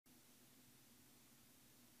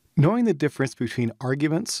Knowing the difference between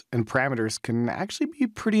arguments and parameters can actually be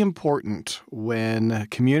pretty important when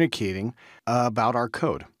communicating about our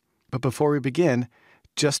code. But before we begin,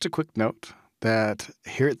 just a quick note that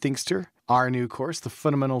here at Thinkster, our new course, The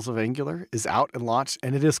Fundamentals of Angular, is out and launched,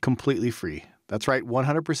 and it is completely free. That's right,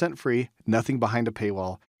 100% free, nothing behind a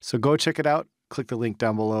paywall. So go check it out. Click the link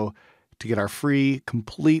down below to get our free,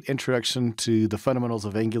 complete introduction to the fundamentals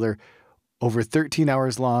of Angular. Over 13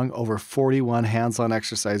 hours long, over 41 hands-on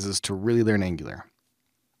exercises to really learn Angular.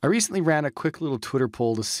 I recently ran a quick little Twitter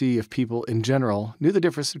poll to see if people in general knew the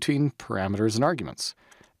difference between parameters and arguments.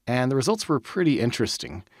 And the results were pretty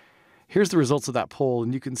interesting. Here's the results of that poll,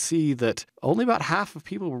 and you can see that only about half of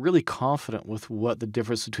people were really confident with what the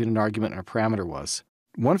difference between an argument and a parameter was.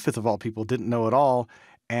 1/5 of all people didn't know at all,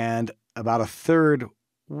 and about a third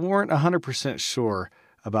weren't 100% sure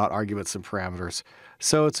about arguments and parameters.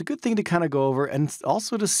 So it's a good thing to kind of go over and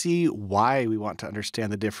also to see why we want to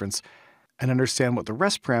understand the difference and understand what the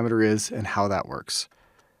rest parameter is and how that works.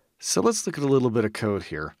 So let's look at a little bit of code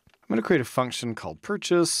here. I'm going to create a function called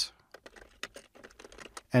purchase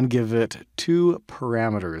and give it 2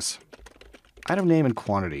 parameters, item name and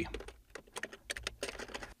quantity.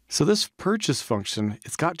 So this purchase function,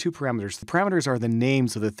 it's got 2 parameters. The parameters are the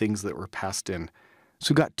names of the things that were passed in.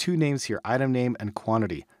 So we've got 2 names here, item name and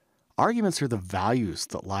quantity. Arguments are the values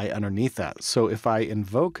that lie underneath that. So if I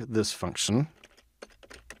invoke this function,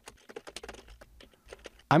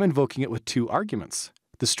 I'm invoking it with 2 arguments,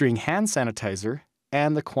 the string hand sanitizer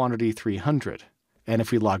and the quantity 300. And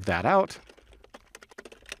if we log that out,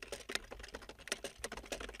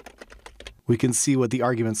 we can see what the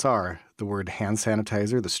arguments are, the word hand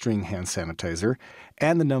sanitizer, the string hand sanitizer,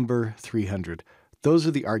 and the number 300. Those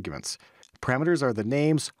are the arguments. Parameters are the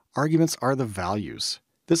names, arguments are the values.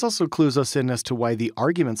 This also clues us in as to why the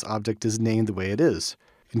arguments object is named the way it is.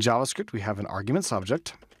 In JavaScript, we have an arguments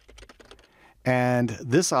object, and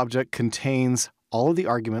this object contains all of the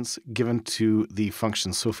arguments given to the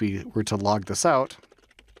function. So if we were to log this out,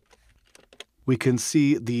 we can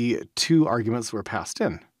see the 2 arguments were passed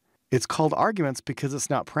in. It's called arguments because it's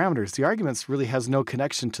not parameters. The arguments really has no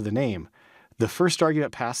connection to the name. The first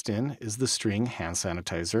argument passed in is the string hand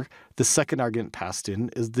sanitizer. The second argument passed in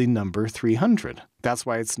is the number 300. That's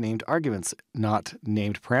why it's named arguments, not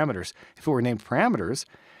named parameters. If it were named parameters,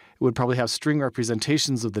 it would probably have string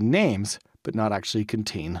representations of the names, but not actually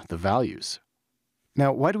contain the values.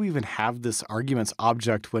 Now, why do we even have this arguments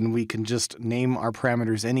object when we can just name our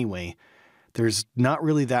parameters anyway? There's not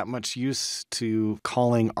really that much use to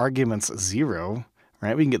calling arguments 0,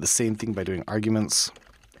 right? We can get the same thing by doing arguments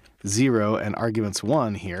 0 and arguments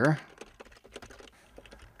 1 here.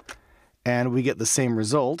 And we get the same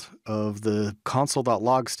result of the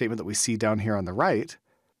console.log statement that we see down here on the right,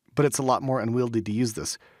 but it's a lot more unwieldy to use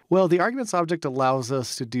this. Well, the arguments object allows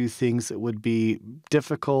us to do things that would be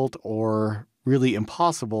difficult or really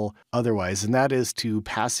impossible otherwise, and that is to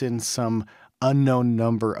pass in some unknown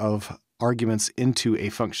number of arguments into a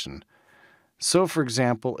function. So for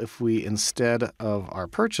example, if we instead of our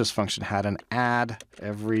purchase function had an add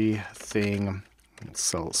everything,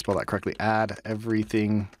 so spell that correctly, add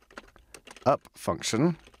everything up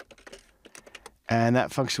function, and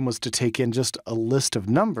that function was to take in just a list of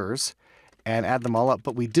numbers and add them all up,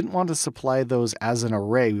 but we didn't want to supply those as an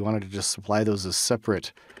array. We wanted to just supply those as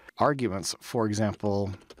separate arguments. For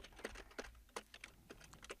example,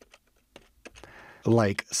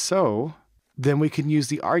 like so, then we can use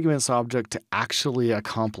the arguments object to actually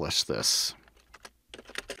accomplish this.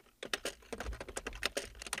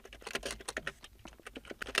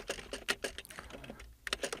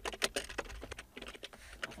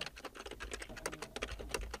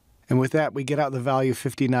 And with that, we get out the value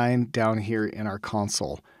 59 down here in our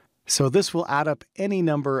console. So this will add up any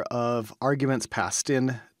number of arguments passed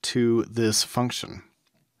in to this function.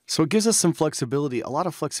 So it gives us some flexibility, a lot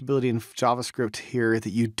of flexibility in JavaScript here that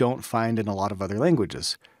you don't find in a lot of other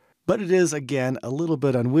languages. But it is, again, a little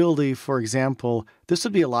bit unwieldy. For example, this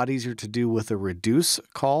would be a lot easier to do with a reduce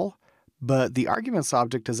call, but the arguments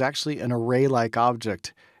object is actually an array-like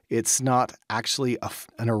object. It's not actually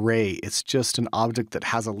an array. It's just an object that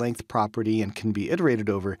has a length property and can be iterated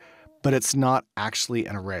over, but it's not actually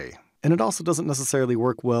an array. And it also doesn't necessarily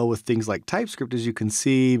work well with things like TypeScript, as you can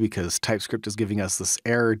see, because TypeScript is giving us this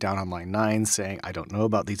error down on line 9 saying, I don't know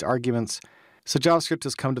about these arguments. So JavaScript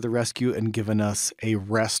has come to the rescue and given us a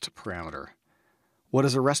REST parameter. What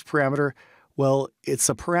is a REST parameter? Well, it's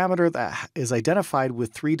a parameter that is identified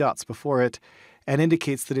with 3 dots before it and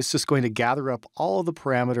indicates that it's just going to gather up all of the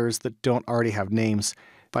parameters that don't already have names.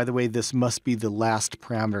 By the way, this must be the last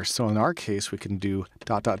parameter. So in our case, we can do ...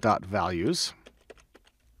 values.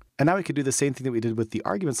 And now we can do the same thing that we did with the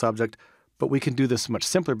arguments object, but we can do this much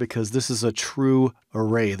simpler because this is a true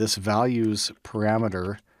array. This values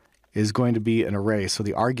parameter is going to be an array, so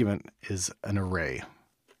the argument is an array.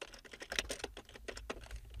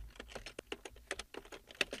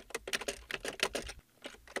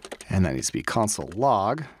 And that needs to be console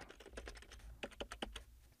log.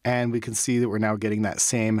 And we can see that we're now getting that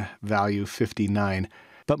same value 59,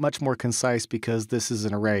 but much more concise because this is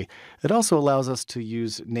an array. It also allows us to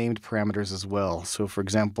use named parameters as well. So for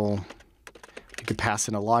example, we could pass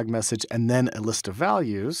in a log message and then a list of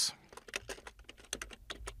values.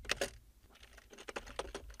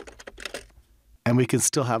 And we can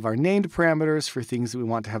still have our named parameters for things that we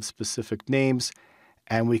want to have specific names.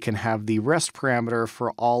 And we can have the rest parameter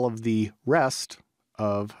for all of the rest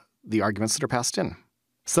of the arguments that are passed in.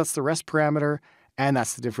 So that's the rest parameter, and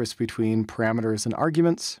that's the difference between parameters and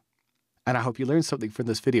arguments. And I hope you learned something from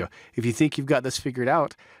this video. If you think you've got this figured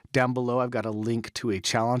out, down below I've got a link to a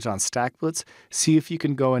challenge on StackBlitz. See if you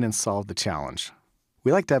can go in and solve the challenge.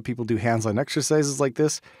 We like to have people do hands-on exercises like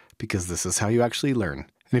this because this is how you actually learn.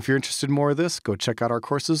 And if you're interested in more of this, go check out our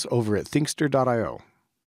courses over at Thinkster.io.